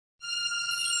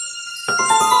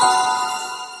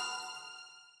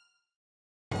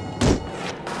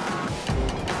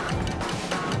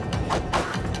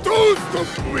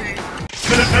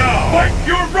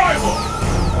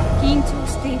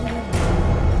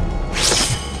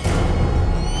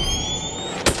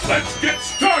Let's get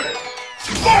started!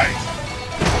 Fight!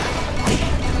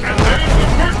 And there's the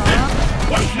first hit!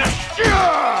 What's next?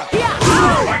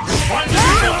 Fight to find the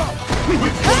result!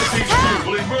 Which one of these two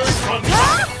will emerge on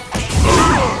top?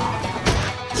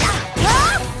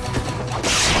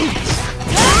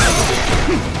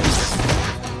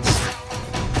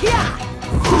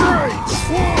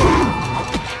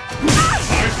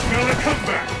 I smell a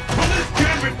comeback from this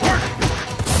gambit party!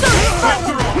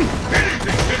 After all,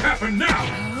 anything can happen now!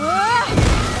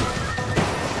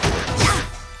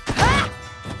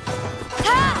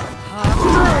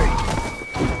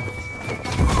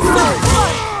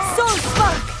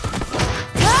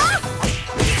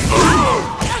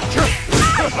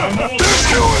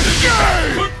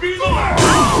 Could be the last!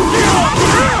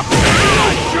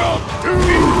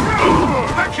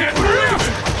 I can't believe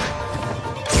it!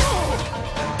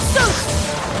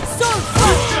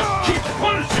 You just keep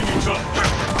punishing each other!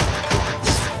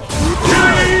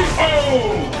 K.O.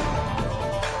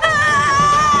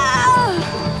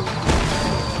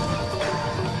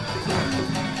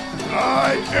 I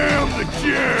am the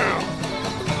champ!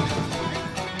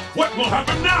 What will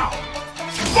happen now?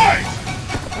 Fight!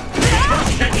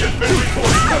 First kick has been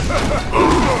recorded!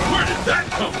 Where did that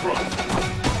come from?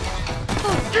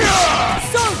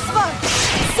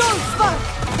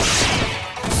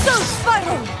 So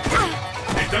spiral!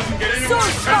 It doesn't get any more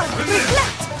intense than this!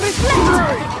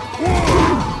 Reflect!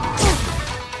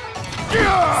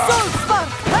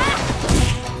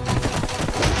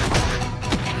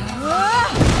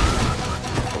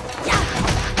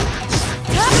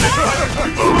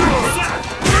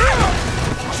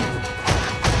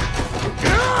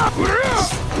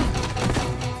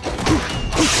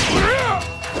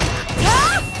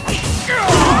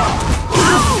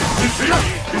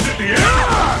 Is it the end?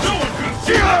 No one could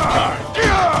see that time!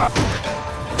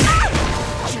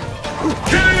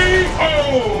 K.O.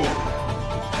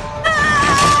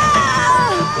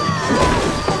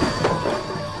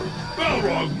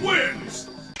 Balrog wins!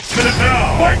 And now,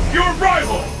 fight your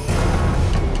rival!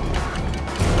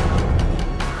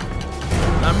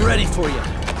 I'm ready for you.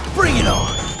 Bring it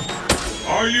on!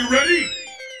 Are you ready?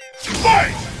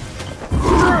 Fight!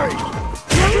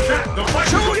 With that, the fight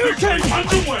is officially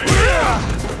underway!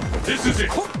 This is it!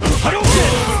 The fight we've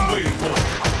all been waiting for!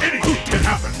 Anything can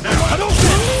happen now!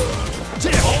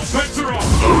 All bets are off!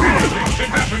 Anything can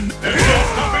happen! There's no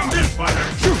stopping this fighter!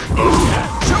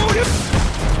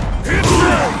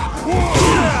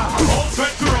 All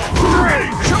bets are off!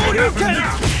 Anything can happen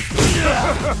now!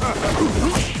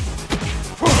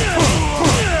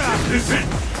 Is it?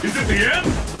 Is it the end?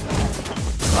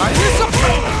 How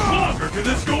much longer can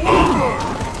this go on?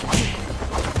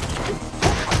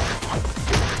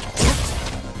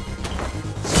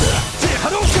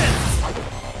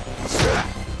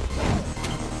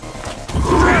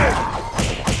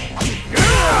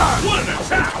 What an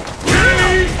attack!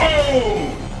 K.O.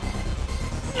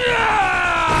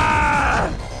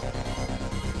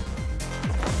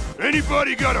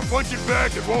 Anybody got a punching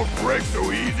bag that won't break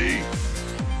so easy?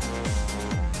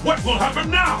 What will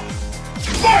happen now?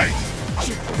 Fight!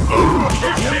 First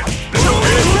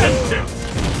hit!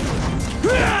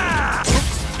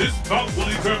 This bout will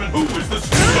determine who is the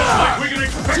strongest like we can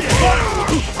expect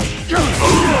fireworks!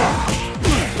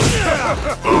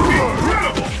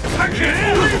 Incredible! I can't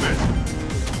believe it!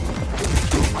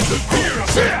 The fear of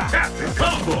fantastic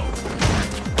combo!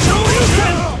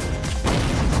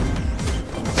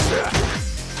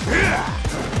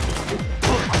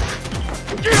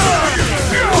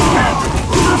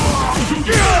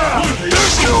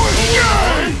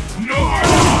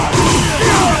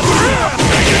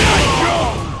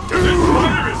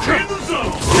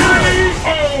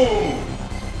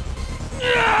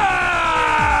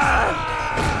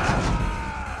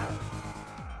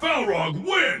 Balrog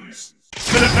wins!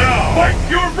 And now, fight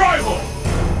your rival!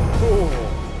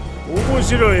 面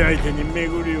白い相手に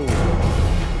巡り合う。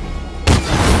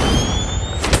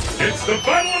 It's the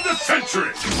battle of the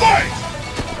century! Fight!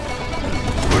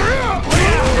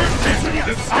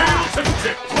 The scales have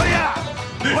tipped!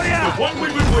 This is the one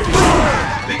we've been waiting for!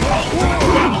 The ultimate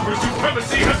battle for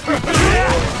supremacy has begun!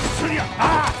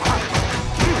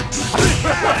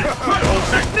 What incredible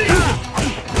technique!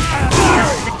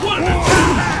 What an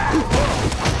attack!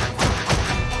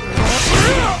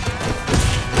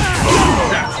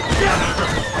 That's Gallagher!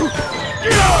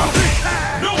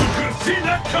 No one could have seen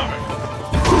that coming!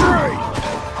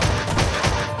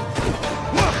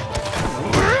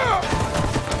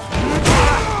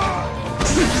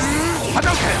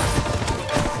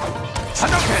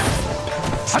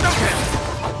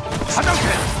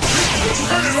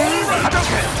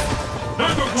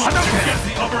 Neither one can get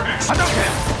the upper hand!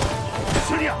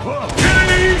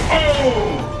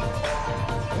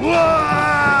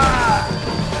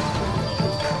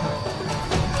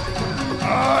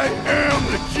 I am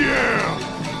the champ!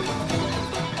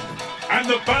 And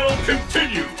the battle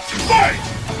continues! Fight!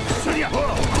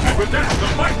 And with that, the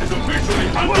fight is officially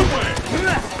underway!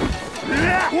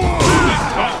 This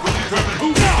bout will determine who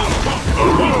is the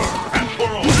stronger once and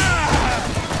for all!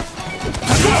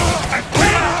 Go! And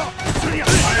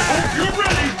I hope you're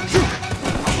ready!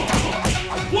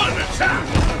 What an attack!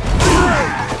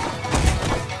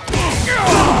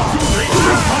 Too late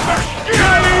to come back!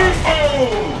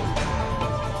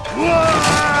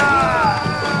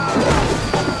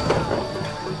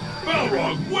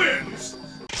 Balrog wins!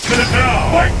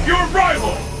 Now, fight your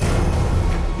rival!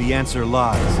 The answer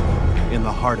lies in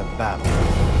the heart of battle.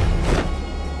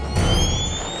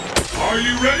 Are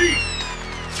you ready?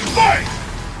 Fight!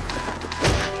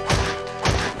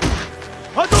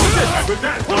 And with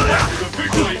that, the fight is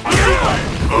officially underway!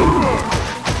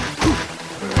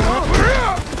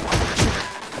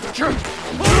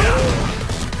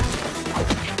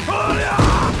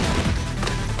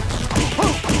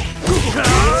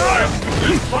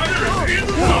 This fighter is in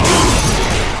the zone!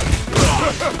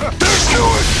 There's no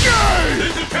escape!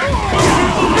 This attack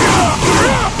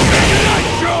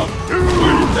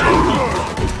Where did that come from?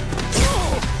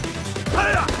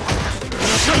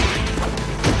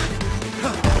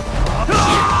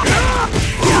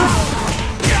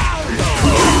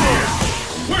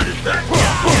 Where did that come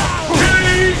from?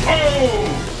 K.O.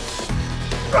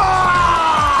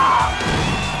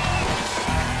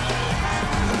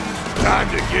 Time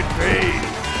to get paid!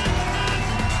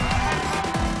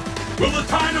 Will the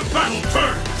tide of battle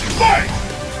turn? Fight!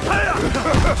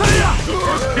 The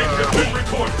first kick has been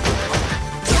recorded.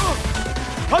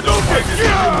 The fight is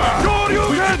underway.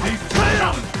 Which of these two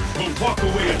challengers will walk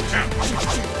away as champion?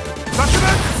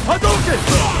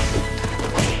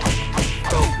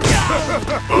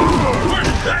 Where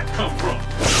did that come from?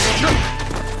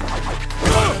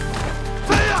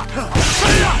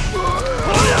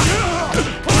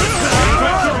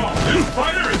 After all, this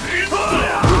fighter is in the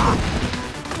zone.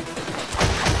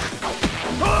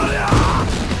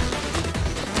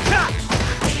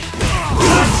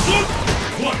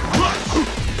 What a rush!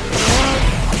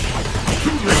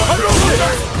 Too late.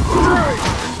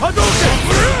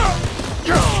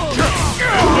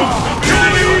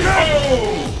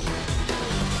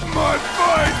 My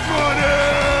fight buddy!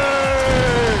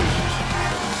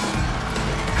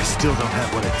 I still don't have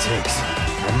what it takes.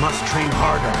 I must train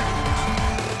harder.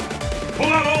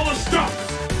 Pull out all the stops!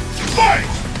 Fight!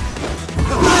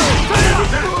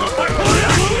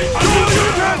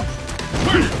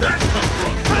 Where did that come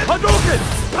from?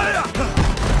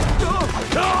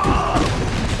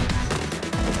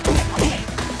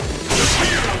 The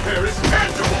fear out there is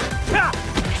tangible!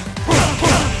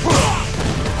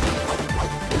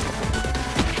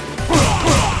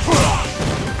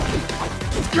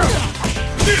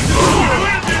 This is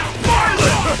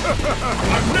violent!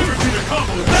 I've never seen a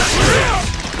combo that rich!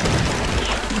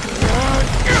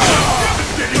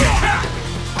 Devastating attack!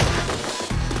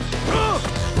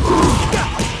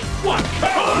 What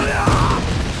power!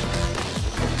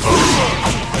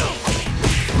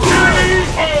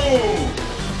 K.O.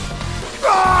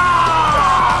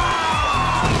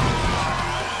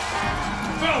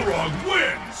 Balrog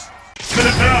wins!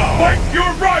 Now, fight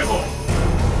your rival!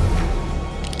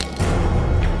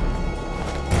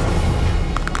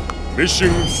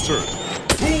 Mission start.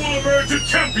 Who will emerge a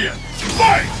champion?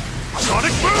 Fight!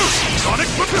 Sonic move! Sonic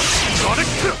move! Sonic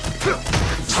move!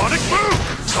 Sonic move!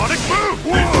 Sonic move!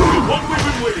 This is the one we've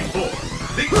been waiting for!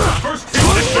 The first hit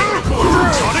has been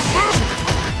recorded! Sonic move!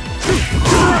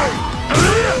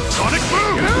 Sonic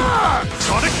move!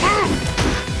 Sonic move!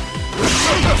 I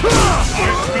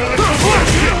smell it from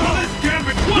here! Will this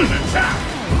gambit what an attack!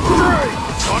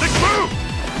 Sonic move!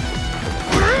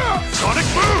 Sonic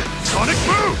move! Sonic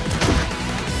move!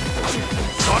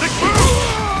 Sonic move!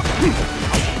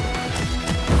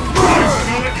 I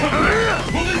smell it coming!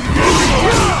 Will this gambit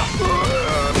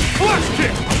Flash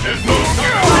kick! There's no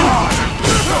time!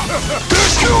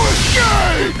 There's no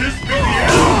escape! This be the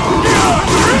end!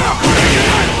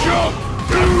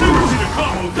 I've never seen a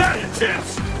combo that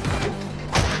intense!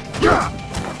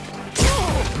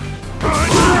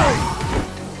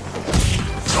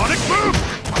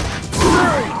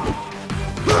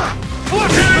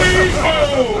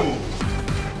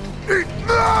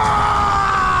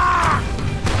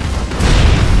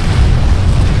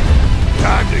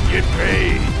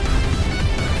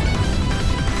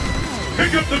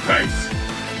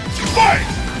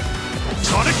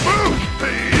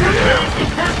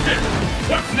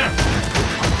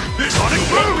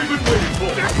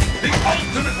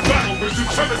 for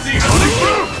supremacy. Sonic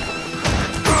Boom!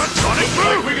 Sonic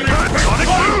Boom! We're gonna get Sonic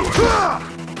Boom!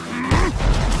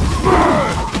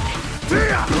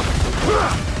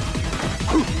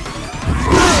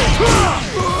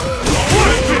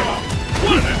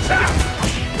 What an attack!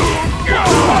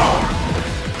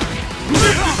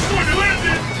 This is going to end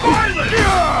in violence!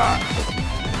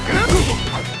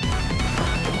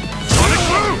 Sonic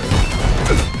Boom!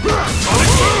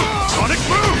 Sonic Boom! Sonic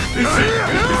Boom! This is